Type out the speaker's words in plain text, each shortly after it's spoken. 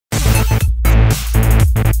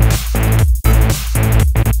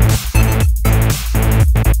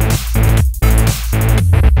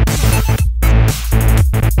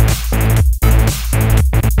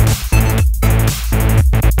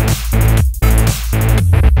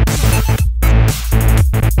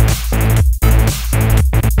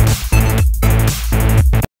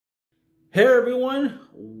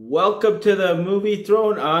Welcome to the Movie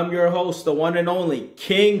Throne. I'm your host, the one and only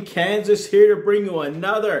King Kansas, here to bring you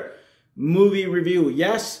another movie review.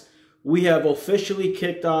 Yes, we have officially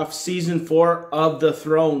kicked off Season 4 of The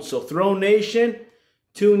Throne. So Throne Nation,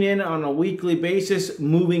 tune in on a weekly basis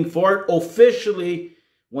moving forward. Officially,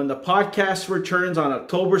 when the podcast returns on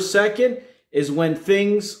October 2nd, is when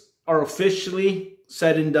things are officially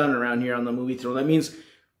said and done around here on the Movie Throne. That means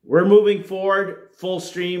we're moving forward full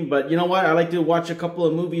stream, but you know what? I like to watch a couple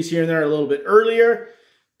of movies here and there a little bit earlier,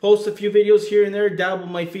 post a few videos here and there, dabble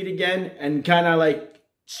my feet again, and kind of like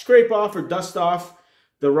scrape off or dust off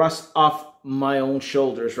the rust off my own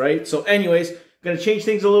shoulders, right? So anyways, going to change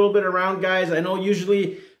things a little bit around, guys. I know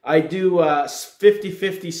usually I do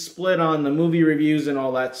 50-50 split on the movie reviews and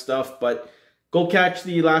all that stuff, but go catch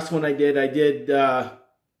the last one I did. I did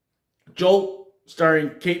Jolt,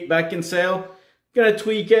 starring Kate Beckinsale. Gonna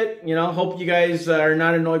tweak it, you know, hope you guys are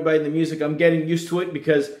not annoyed by the music. I'm getting used to it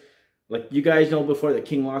because, like you guys know before, the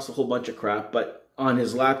King lost a whole bunch of crap, but on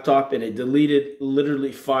his laptop, and it deleted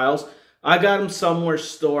literally files. I got them somewhere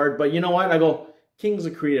stored, but you know what? I go, King's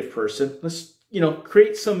a creative person. Let's, you know,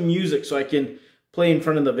 create some music so I can play in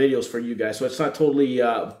front of the videos for you guys, so it's not totally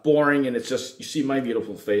boring and it's just, you see my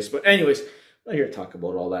beautiful face. But anyways, I'm not here to talk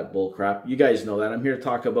about all that bull crap. You guys know that. I'm here to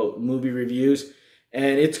talk about movie reviews.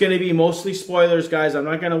 And it's going to be mostly spoilers, guys. I'm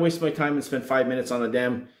not going to waste my time and spend 5 minutes on a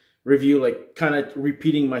damn review, like kind of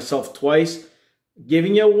repeating myself twice.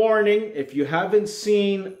 Giving you a warning, if you haven't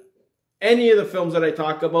seen any of the films that I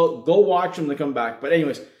talk about, go watch them to come back. But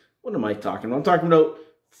anyways, what am I talking about? I'm talking about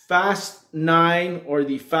Fast 9 or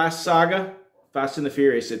the Fast Saga, Fast and the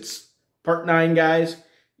Furious. It's part 9, guys.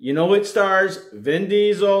 You know it stars Vin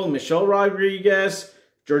Diesel, Michelle Rodriguez,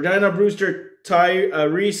 Jordana, Brewster,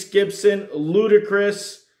 Tyrese, Gibson,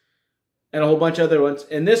 Ludacris, and a whole bunch of other ones.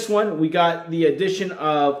 In this one, we got the addition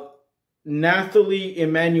of Nathalie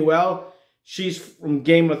Emannuelle. She's from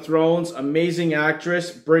Game of Thrones. Amazing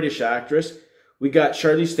actress, British actress. We got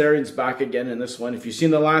Charlize Theron's back again in this one. If you've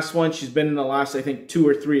seen the last one, she's been in the last, I think, 2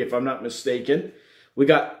 or 3, if I'm not mistaken. We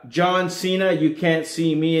got John Cena. You can't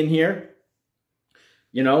see me in here.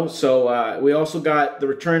 You know, so we also got the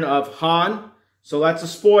return of Han. So that's a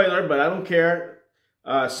spoiler, but I don't care.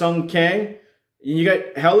 Sung Kang. You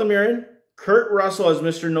got Hellen Mirren, Kurt Russell as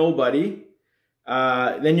Mr. Nobody.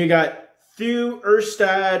 Then you got Thue,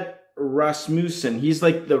 Ersted, Rasmussen. He's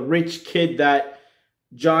like the rich kid that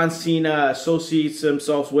John Cena associates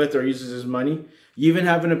himself with or uses his money. You even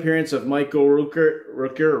have an appearance of Michael Rooker,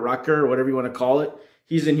 or whatever you want to call it.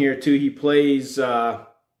 He's in here too. He plays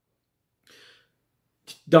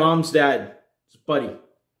Dom's dad, his buddy,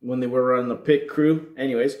 when they were on the pit crew.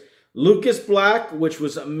 Anyways, Lucas Black, which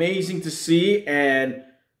was amazing to see, and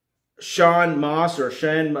Sean Moss, or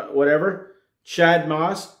Shan, whatever, Chad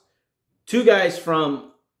Moss, 2 guys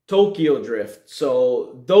from Tokyo Drift.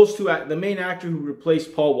 So those 2, the main actor who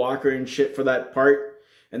replaced Paul Walker and shit for that part,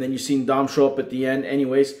 and then you seen Dom show up at the end.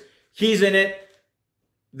 Anyways, he's in it.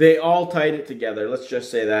 They all tied it together. Let's just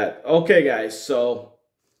say that. Okay, guys, so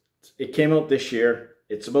it came out this year.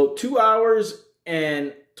 It's about 2 hours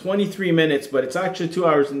and 23 minutes, but it's actually 2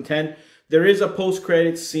 hours and 10. There is a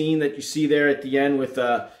post-credit scene that you see there at the end with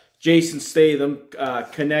Jason Statham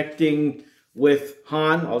connecting with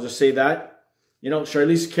Han. I'll just say that. You know,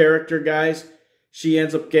 Charlize's character, guys, she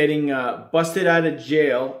ends up getting busted out of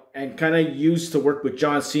jail and kind of used to work with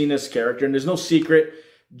John Cena's character. And there's no secret,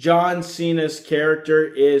 John Cena's character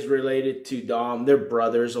is related to Dom. They're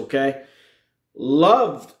brothers, okay?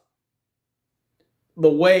 Loved the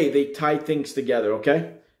way they tie things together,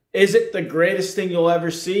 okay? Is it the greatest thing you'll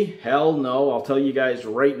ever see? Hell no. I'll tell you guys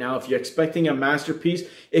right now, if you're expecting a masterpiece,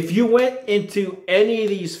 if you went into any of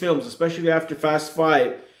these films, especially after Fast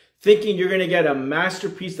 5, thinking you're going to get a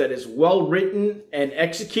masterpiece that is well written and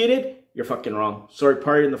executed, you're fucking wrong. Sorry,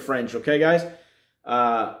 pardon the French, okay, guys?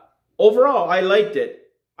 Overall, I liked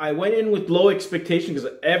it. I went in with low expectations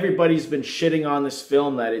because everybody's been shitting on this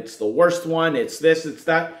film that it's the worst one, it's this, it's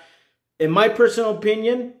that. In my personal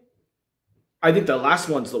opinion, I think the last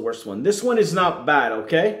one's the worst one. This one is not bad,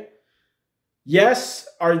 okay? Yes,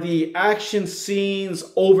 are the action scenes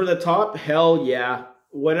over the top? Hell yeah.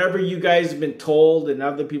 Whatever you guys have been told and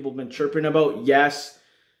other people have been chirping about, yes,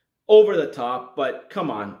 over the top. But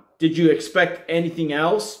come on, did you expect anything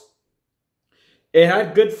else? It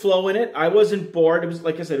had good flow in it. I wasn't bored. It was,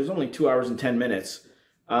 like I said, it was only 2 hours and 10 minutes.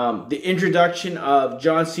 The introduction of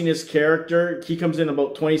John Cena's character, he comes in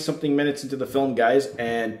about 20-something minutes into the film, guys,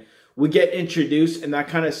 and we get introduced, and that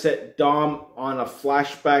kind of set Dom on a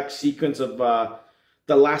flashback sequence of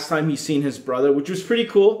the last time he's seen his brother, which was pretty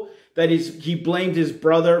cool. That he blamed his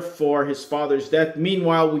brother for his father's death.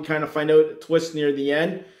 Meanwhile, we kind of find out a twist near the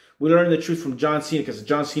end We learn the truth from John Cena because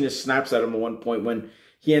John Cena snaps at him at one point when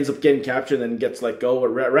he ends up getting captured and then gets let go or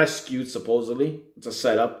rescued, supposedly. It's a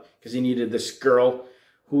setup because he needed this girl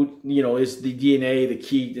who, you know, is the DNA, the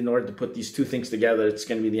key in order to put these two things together. It's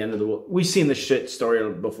going to be the end of the world. We've seen this shit story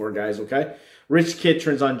before, guys, okay? Rich kid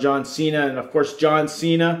turns on John Cena, and of course, John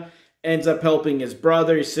Cena ends up helping his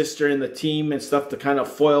brother, his sister, and the team and stuff to kind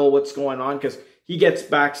of foil what's going on because he gets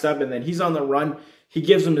backstabbed and then he's on the run. He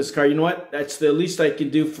gives him his car. You know what? That's the least I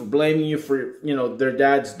can do for blaming you for, you know, their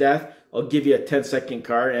dad's death. I'll give you a 10-second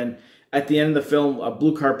car. And at the end of the film, a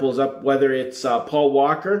blue car pulls up, whether it's Paul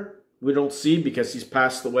Walker, we don't see because he's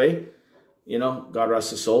passed away. You know, God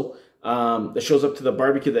rest his soul. That shows up to the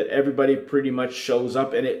barbecue that everybody pretty much shows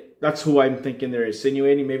up. And that's who I'm thinking they're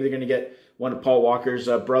insinuating. Maybe they're going to get one of Paul Walker's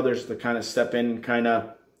brothers to kind of step in and kind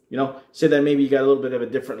of, you know, say that maybe you got a little bit of a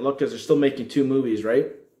different look because they're still making 2 movies, right?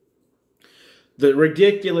 The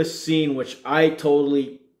ridiculous scene, which I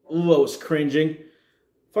totally, I was cringing.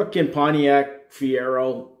 Fucking Pontiac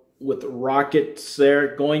Fiero with rockets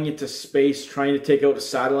there, going into space, trying to take out a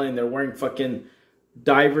satellite, and they're wearing fucking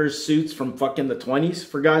divers suits from fucking the 20s,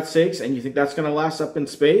 for God's sakes, and you think that's going to last up in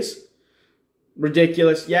space?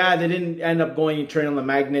 Ridiculous. Yeah, they didn't end up going and turning on the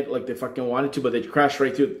magnet like they fucking wanted to, but they crashed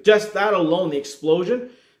right through it. Just that alone, the explosion,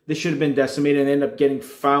 they should have been decimated and end up getting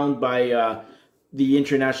found by the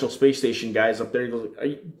International Space Station guys up there. He goes,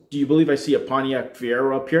 do you believe I see a Pontiac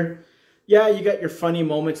Fiero up here? Yeah, you got your funny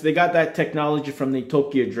moments. They got that technology from the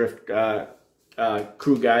Tokyo Drift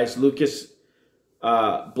crew guys, Lucas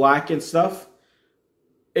Black and stuff.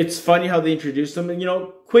 It's funny how they introduced them. And, you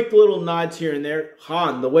know, quick little nods here and there.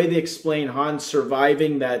 Han, the way they explain Han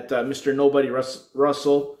surviving that Mr. Nobody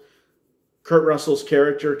Russell, Kurt Russell's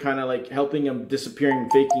character, kind of like helping him disappearing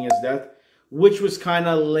and faking his death, which was kind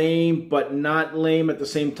of lame, but not lame at the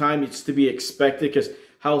same time. It's to be expected because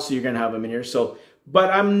how else are you going to have him in here? So,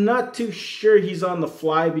 but I'm not too sure he's on the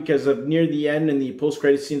fly because of near the end in the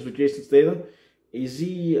post-credit scenes with Jason Statham. Is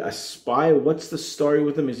he a spy? What's the story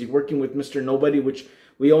with him? Is he working with Mr. Nobody, which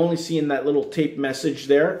we only see in that little tape message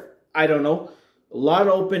there? I don't know. A lot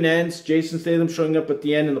of open ends. Jason Statham showing up at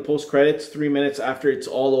the end in the post-credits 3 minutes after it's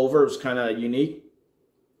all over. It was kind of unique.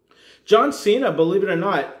 John Cena, believe it or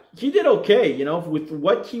not, he did okay, you know, with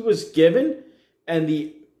what he was given and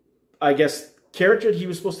the, I guess, character he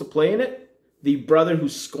was supposed to play in it. The brother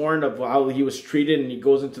who's scorned of how he was treated, and he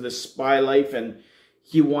goes into this spy life, and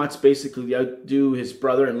he wants basically to outdo his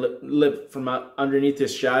brother and live from underneath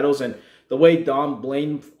his shadows. And the way Dom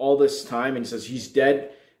blamed all this time, and he says he's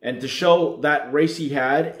dead, and to show that race he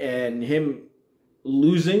had and him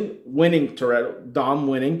losing, winning, Dom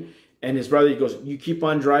winning, and his brother, he goes, you keep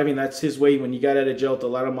on driving. That's his way when he got out of jail to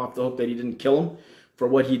let him off the hook that he didn't kill him for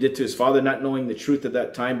what he did to his father, not knowing the truth at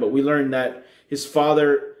that time. But we learned that his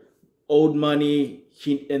father owed money,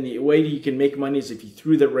 and the way he can make money is if he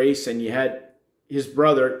threw the race and you had his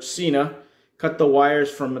brother, Cena, cut the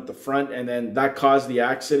wires from at the front, and then that caused the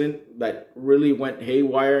accident that really went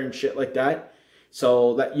haywire and shit like that.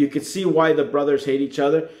 So that you could see why the brothers hate each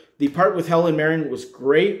other. The part with Hellen Mirren was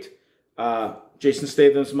great. Jason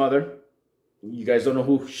Statham's mother. You guys don't know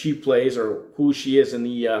who she plays or who she is in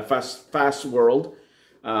the fast world.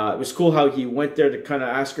 It was cool how he went there to kind of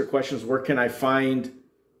ask her questions. Where can I find,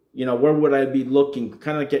 you know, where would I be looking?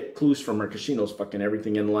 Kind of get clues from her because she knows fucking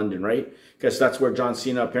everything in London, right? Because that's where John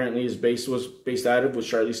Cena apparently was based out of with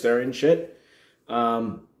Charlize Theron and shit.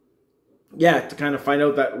 Yeah, to kind of find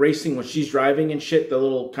out that racing when she's driving and shit, the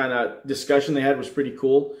little kind of discussion they had was pretty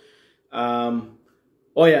cool.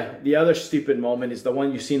 Oh yeah, the other stupid moment is the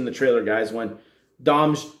one you see in the trailer, guys, when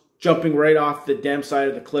Dom's jumping right off the damn side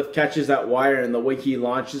of the cliff, catches that wire, and the way he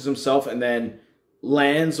launches himself and then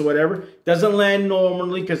lands or whatever. Doesn't land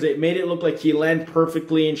normally because it made it look like he landed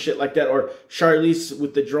perfectly and shit like that. Or Charlize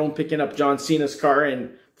with the drone picking up John Cena's car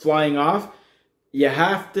and flying off. You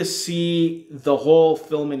have to see the whole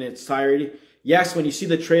film in its entirety. Yes, when you see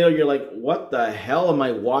the trailer, you're like, what the hell am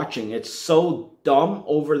I watching? It's so dumb,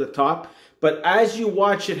 over the top. But as you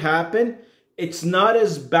watch it happen, it's not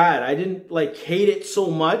as bad. I didn't like hate it so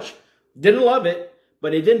much. Didn't love it,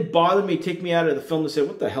 but it didn't bother me, take me out of the film to say,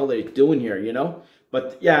 what the hell are they doing here, you know?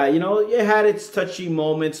 But yeah, you know, it had its touchy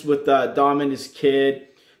moments with Dom and his kid.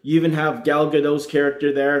 You even have Gal Gadot's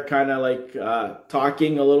character there kind of like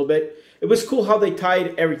talking a little bit. It was cool how they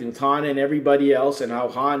tied everything, Han and everybody else, and how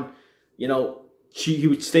Han, you know,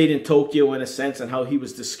 he stayed in Tokyo in a sense, and how he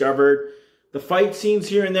was discovered. The fight scenes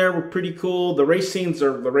here and there were pretty cool. The race scenes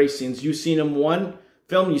are the race scenes. You've seen them in one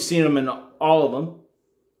film. You've seen them in all of them.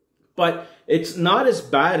 But it's not as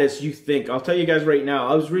bad as you think. I'll tell you guys right now.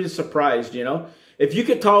 I was really surprised, you know. If you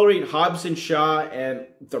could tolerate Hobbs and Shaw and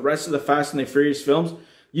the rest of the Fast and the Furious films,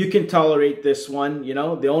 you can tolerate this one. You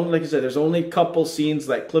know, the only, like I said, there's only a couple scenes,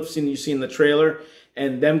 like clip scene you see in the trailer,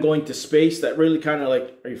 and them going to space that really kind of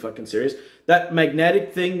like, are you fucking serious? That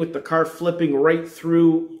magnetic thing with the car flipping right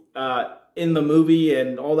through in the movie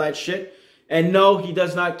and all that shit. And no, he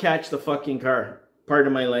does not catch the fucking car.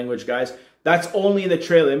 Pardon my language, guys. That's only in the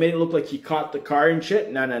trailer. They made it look like he caught the car and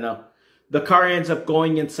shit. No, no, no. The car ends up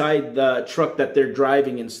going inside the truck that they're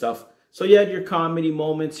driving and stuff. So you had your comedy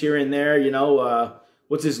moments here and there, you know,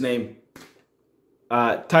 what's his name?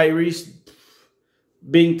 Tyrese,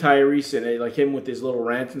 being Tyrese in it, like him with his little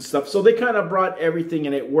rant and stuff. So they kind of brought everything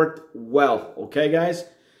and it worked well, okay, guys?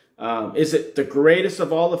 Is it the greatest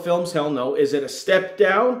of all the films? Hell no. Is it a step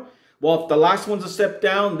down? Well, if the last one's a step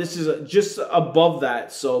down, this is just above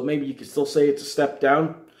that. So maybe you could still say it's a step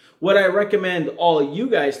down. Would I recommend all you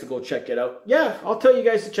guys to go check it out? Yeah, I'll tell you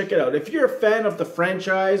guys to check it out. If you're a fan of the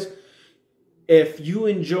franchise, if you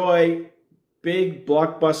enjoy big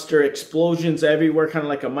blockbuster explosions everywhere, kind of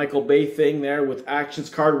like a Michael Bay thing there with actions,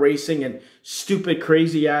 car racing, and stupid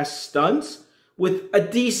crazy ass stunts with a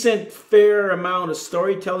decent fair amount of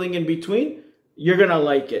storytelling in between, you're going to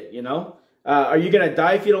like it, you know? Are you going to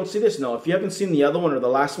die if you don't see this? No. If you haven't seen the other one or the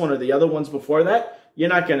last one or the other ones before that, you're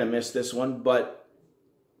not going to miss this one. But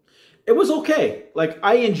it was okay. Like,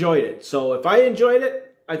 I enjoyed it. So if I enjoyed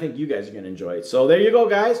it, I think you guys are going to enjoy it. So there you go,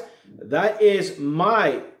 guys. That is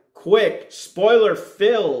my quick,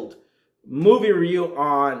 spoiler-filled movie review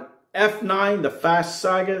on F9, The Fast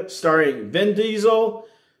Saga, starring Vin Diesel,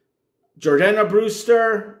 Jordana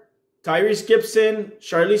Brewster, Tyrese Gibson,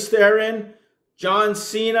 Charlize Theron, John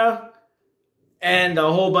Cena, and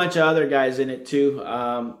a whole bunch of other guys in it too.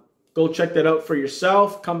 Go check that out for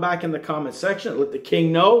yourself. Come back in the comment section. Let the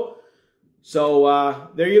king know. So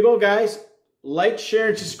there you go, guys. Like, share,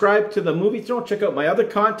 and subscribe to the Movie Throne. Check out my other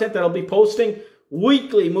content that I'll be posting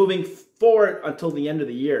weekly moving forward until the end of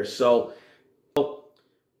the year. So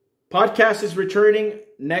podcast is returning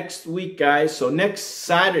next week, guys. So next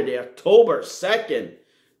Saturday, October 2nd,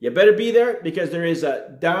 you better be there because there is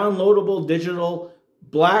a downloadable digital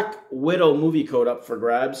Black Widow movie code up for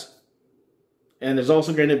grabs. And there's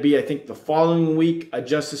also going to be, I think, the following week, a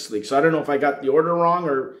Justice League. So I don't know if I got the order wrong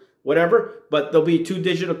or whatever, but there'll be 2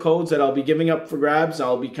 digital codes that I'll be giving up for grabs.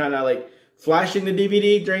 I'll be kind of like flashing the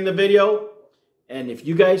DVD during the video. And if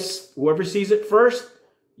you guys, whoever sees it first,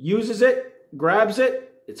 uses it, grabs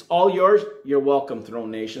it, it's all yours. You're welcome,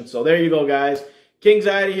 Throne Nation. So there you go, guys. King's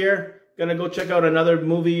out of here. Gonna go check out another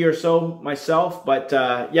movie or so myself. But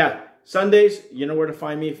yeah, Sundays, you know where to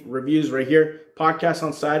find me. Reviews right here. Podcasts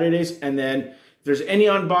on Saturdays. And then if there's any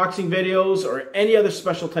unboxing videos or any other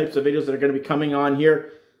special types of videos that are going to be coming on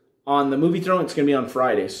here on the Movie Throne, it's going to be on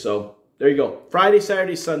Fridays. So there you go. Friday,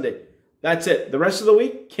 Saturday, Sunday. That's it. The rest of the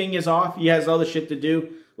week, King is off. He has other shit to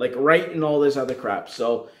do, like write and all this other crap.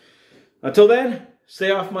 So until then,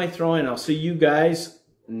 stay off my throne, and I'll see you guys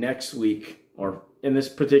next week, or in this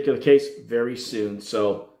particular case, very soon.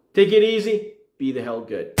 So take it easy. Be the hell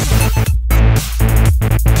good.